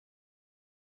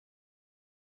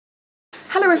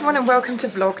Hello everyone and welcome to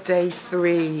vlog day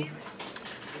 3.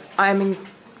 I'm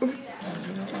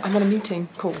on a meeting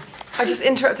call. I just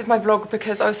interrupted my vlog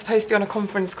because I was supposed to be on a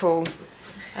conference call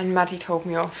and Maddie told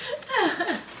me off.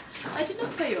 I did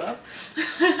not tell you off.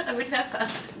 I would never.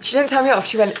 She didn't tell me off,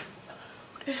 she went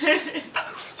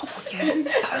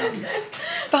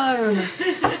boom.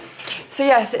 So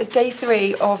yes, it's day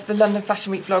 3 of the London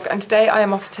Fashion Week vlog and today I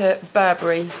am off to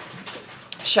Burberry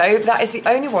show. That is the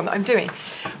only one that I'm doing,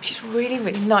 which is really,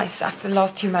 really nice after the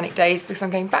last 2 manic days because I'm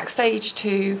going backstage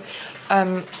to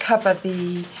cover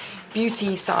the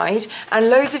beauty side,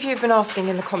 and loads of you have been asking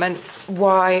in the comments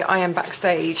why I am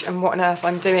backstage and what on earth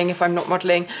I'm doing if I'm not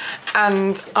modelling,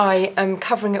 and I am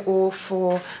covering it all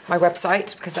for my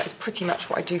website because that is pretty much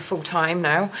what I do full time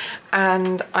now,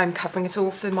 and I'm covering it all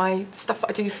for my stuff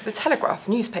that I do for the Telegraph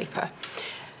newspaper.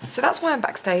 So that's why I'm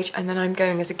backstage, and then I'm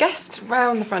going as a guest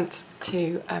round the front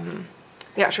to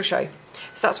the actual show.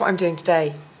 So that's what I'm doing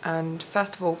today. And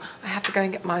first of all, I have to go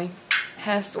and get my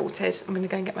hair sorted. I'm going to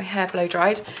go and get my hair blow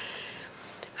dried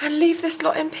and leave this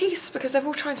lot in peace because they're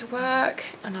all trying to work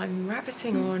and I'm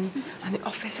rabbiting on and the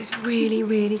office is really,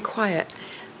 really quiet.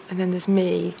 And then there's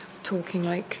me talking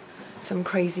like some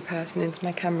crazy person into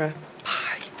my camera.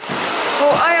 Bye.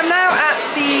 Well, I am now at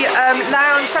the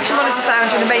Fashion Monitors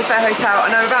Lounge in the Mayfair Hotel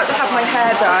and I'm about to have my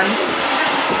hair done.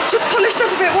 Just polished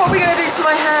up a bit. What are we going to do to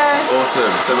my hair?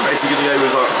 Awesome. So we're basically going to go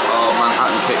with our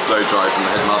Manhattan Kick Blow Dry from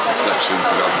the Headmasters collection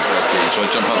 2013. Shall I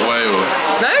jump out the way or?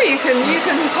 No, you can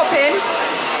pop in.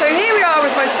 So here we are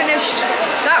with my finished.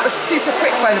 That was super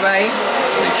quick, by the way.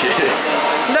 Thank you.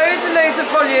 Loads and loads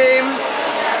of volume.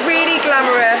 Really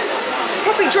glamorous.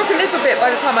 Probably drop a little bit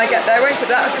by the time I get there, won't it?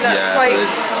 I think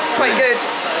that's quite good.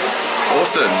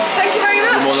 Awesome. Thank you very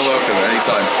much. You're more than welcome,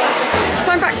 anytime.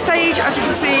 So I'm backstage, as you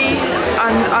can see,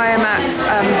 and I am at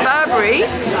Burberry,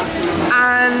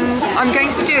 and I'm going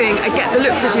to be doing a Get the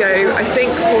Look video, I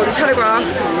think, for the Telegraph,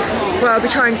 where I'll be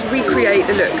trying to recreate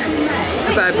the look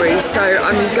for Burberry. So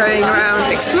I'm going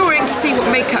around exploring to see what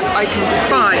makeup I can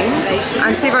find,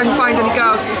 and see if I can find any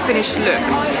girls with a finished look.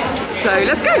 So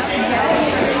let's go.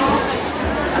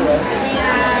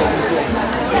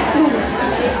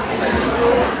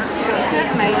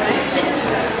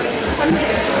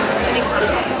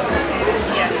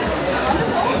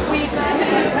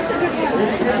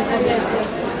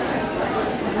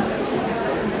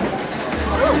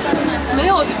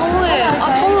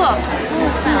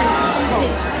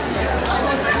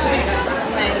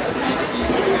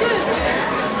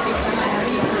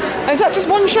 Is that just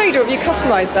one shade or have you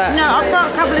customised that? No, I've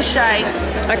got a couple of shades.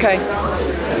 Okay.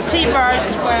 Tea rose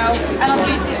as well, and I've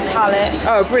used this palette.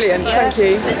 Oh, brilliant, thank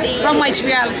you. Wrong way to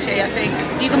reality, I think.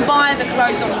 You can buy the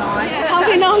clothes online. I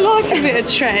mean, I like a bit of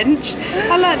trench.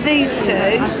 I like these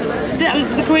two.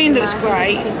 The green looks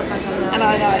great, and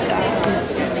I like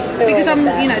that. Because I'm,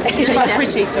 you know, this is quite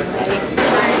pretty for me.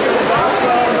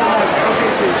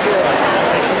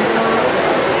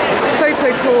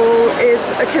 Photo call is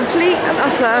a complete and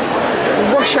utter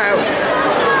washout.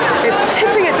 It's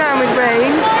tipping it down with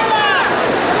rain.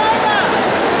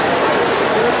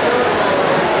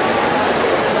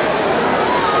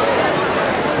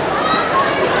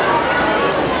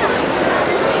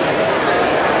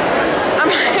 And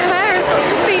my hair has got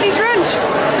completely drenched.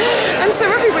 And so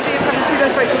everybody is having to do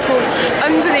their photo call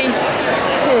underneath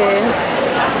here,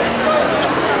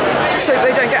 so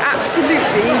they don't get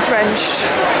absolutely drenched.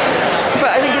 But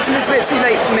I think it's a little bit too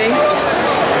late for me.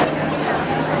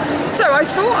 So I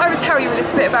thought I would tell you a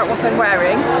little bit about what I'm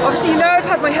wearing. Obviously you know I've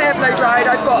had my hair blow dried.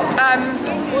 I've got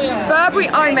Burberry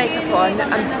eye makeup on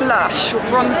and blush or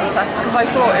bronzer stuff because I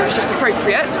thought it was just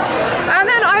appropriate. And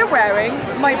then I'm wearing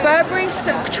my Burberry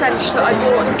silk trench that I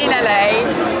bought in LA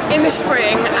in the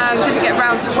spring and didn't get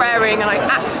round to wearing, and I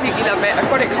absolutely love it. I've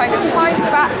got it kind of tied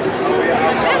back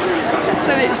like this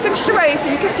so that it's cinched away so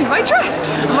you can see my dress.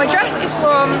 And my dress is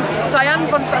from Diane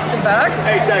von Furstenberg,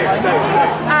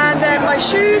 and then my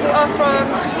shoes are from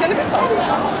Louboutin.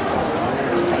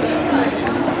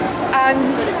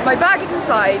 And my bag is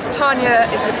inside. Tanya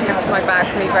is looking after my bag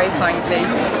for me very kindly.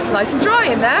 So it's nice and dry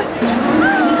in there.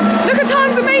 Look at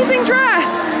Tanya's amazing dress!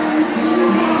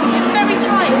 It's very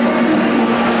tight.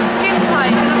 Skin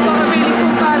tight, and I've got a really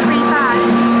cool Burberry bag.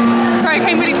 Sorry, I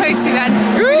came really close to you then.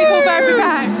 Really cool Burberry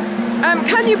bag.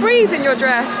 Can you breathe in your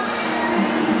dress?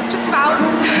 Just about.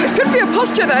 It's good for your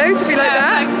posture though, to be like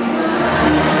that.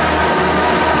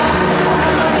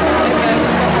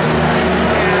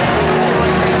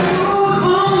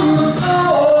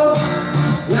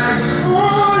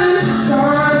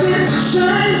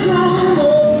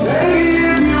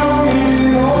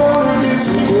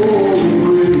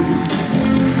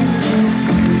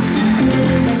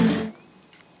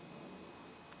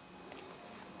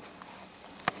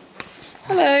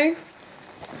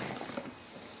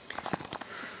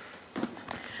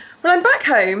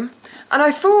 home and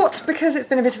I thought, because it's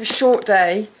been a bit of a short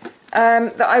day,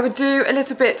 that I would do a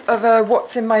little bit of a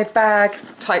what's in my bag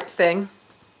type thing.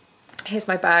 Here's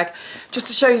my bag, just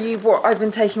to show you what I've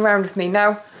been taking around with me.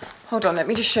 Now, hold on, let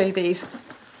me just show you these.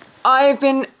 I've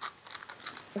been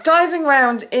diving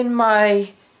around in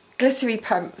my glittery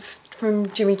pumps from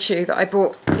Jimmy Choo that I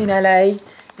bought in LA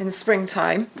in the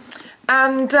springtime.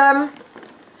 And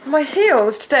my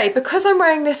heels today, because I'm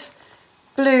wearing this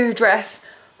blue dress,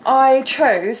 I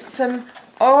chose some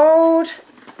old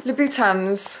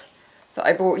Louboutins that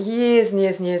I bought years and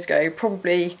years and years ago,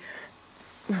 probably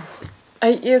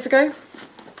 8 years ago.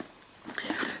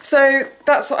 So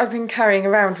that's what I've been carrying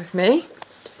around with me.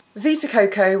 Vita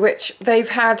Coco, which they've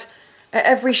had at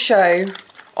every show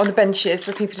on the benches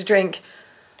for people to drink.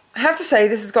 I have to say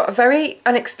this has got a very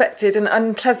unexpected and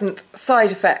unpleasant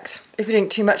side effect if you drink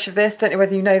too much of this. Don't know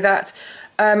whether you know that.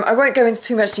 I won't go into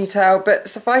too much detail, but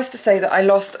suffice to say that I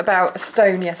lost about 1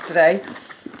 stone yesterday.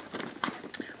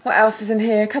 What else is in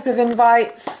here? A couple of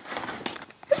invites.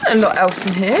 Isn't a lot else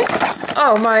in here.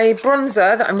 Oh, my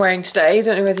bronzer that I'm wearing today. I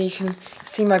don't know whether you can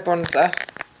see my bronzer.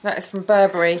 That is from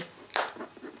Burberry,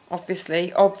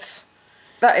 obviously. OBS.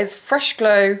 That is Fresh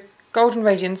Glow Golden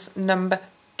Radiance number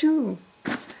 2.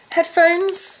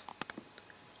 Headphones.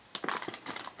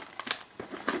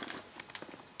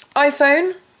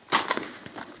 iPhone.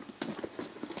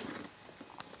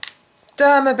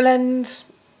 Derma Blend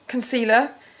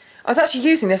concealer. I was actually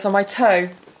using this on my toe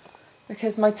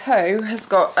because my toe has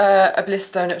got a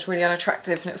blister and it was really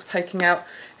unattractive and it was poking out,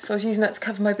 so I was using that to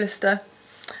cover my blister.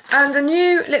 And a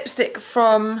new lipstick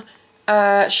from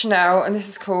Chanel, and this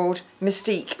is called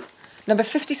Mystique number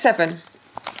 57.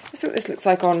 Let's see what this looks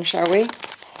like on, shall we?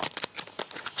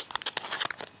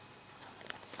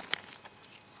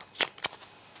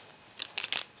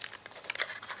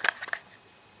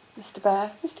 Mr.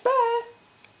 Bear, Mr. Bear,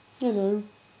 hello.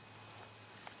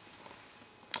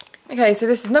 Okay, so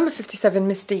this is number 57,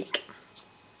 Mystique.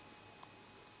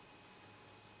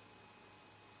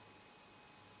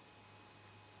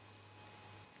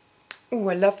 Oh,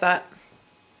 I love that.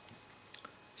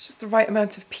 It's just the right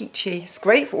amount of peachy. It's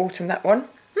great for autumn, that one.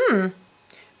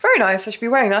 Very nice. I should be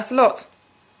wearing that a lot.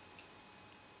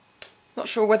 Not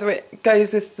sure whether it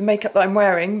goes with the makeup that I'm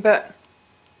wearing, but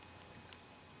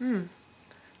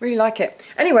really like it.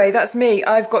 Anyway, that's me.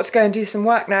 I've got to go and do some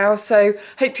work now, so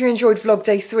hope you enjoyed vlog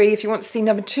day 3. If you want to see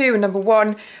number 2 and number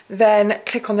 1, then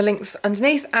click on the links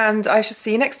underneath, and I shall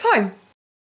see you next time.